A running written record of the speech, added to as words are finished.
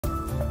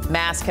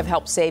Masks have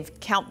helped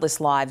save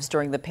countless lives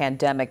during the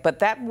pandemic, but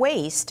that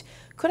waste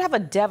could have a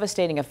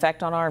devastating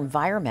effect on our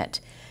environment.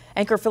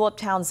 Anchor Philip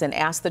Townsend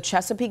asked the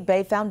Chesapeake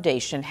Bay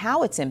Foundation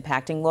how it's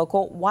impacting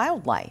local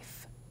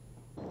wildlife.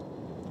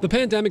 The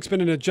pandemic's been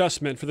an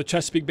adjustment for the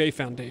Chesapeake Bay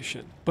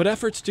Foundation, but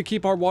efforts to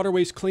keep our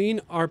waterways clean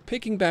are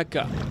picking back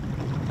up.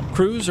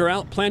 Crews are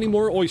out planting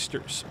more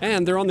oysters,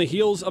 and they're on the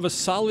heels of a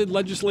solid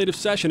legislative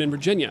session in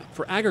Virginia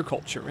for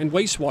agriculture and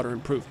wastewater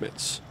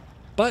improvements.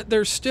 But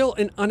there's still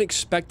an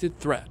unexpected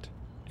threat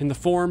in the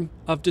form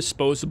of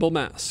disposable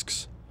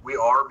masks. We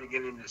are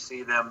beginning to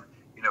see them,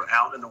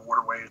 out in the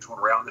waterways when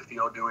we're out in the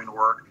field doing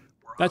work.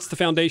 That's the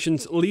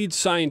foundation's lead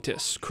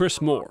scientist,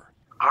 Chris Moore.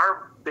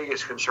 Our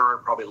biggest concern,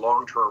 probably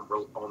long-term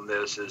on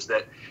this, is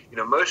that,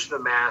 most of the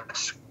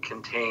masks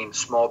contain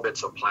small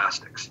bits of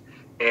plastics.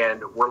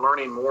 And we're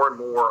learning more and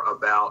more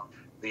about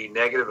the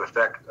negative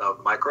effect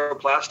of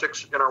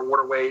microplastics in our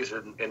waterways,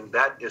 and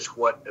that is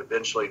what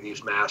eventually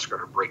these masks are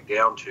going to break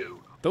down to.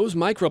 Those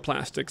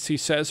microplastics, he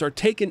says, are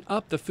taking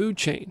up the food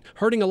chain,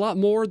 hurting a lot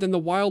more than the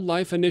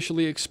wildlife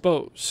initially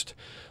exposed.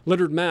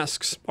 Littered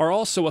masks are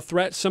also a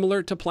threat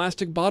similar to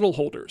plastic bottle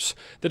holders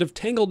that have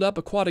tangled up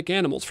aquatic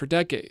animals for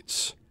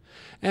decades.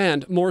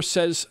 And Moore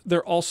says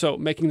they're also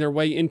making their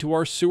way into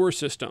our sewer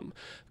system.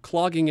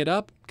 Clogging it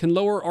up can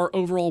lower our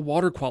overall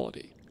water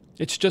quality.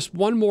 It's just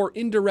one more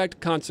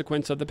indirect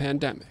consequence of the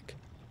pandemic.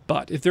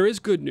 But if there is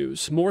good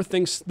news, Moore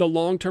thinks the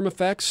long-term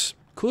effects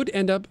could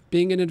end up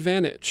being an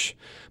advantage.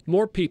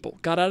 More people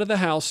got out of the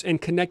house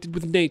and connected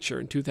with nature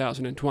in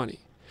 2020.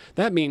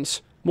 That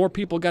means more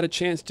people got a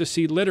chance to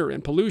see litter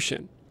and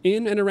pollution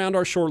in and around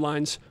our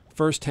shorelines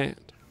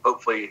firsthand.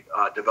 Hopefully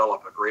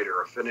develop a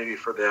greater affinity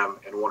for them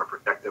and want to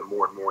protect them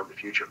more and more in the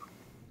future.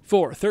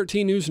 For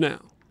 13 News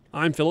Now,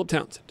 I'm Philip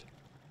Townsend.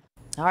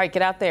 All right,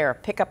 get out there,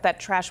 pick up that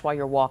trash while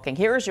you're walking.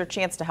 Here is your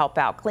chance to help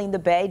out. Clean the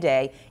Bay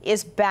Day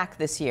is back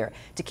this year.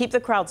 To keep the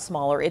crowd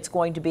smaller, it's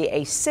going to be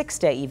a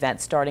 6-day event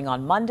starting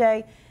on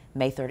Monday,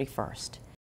 May 31st.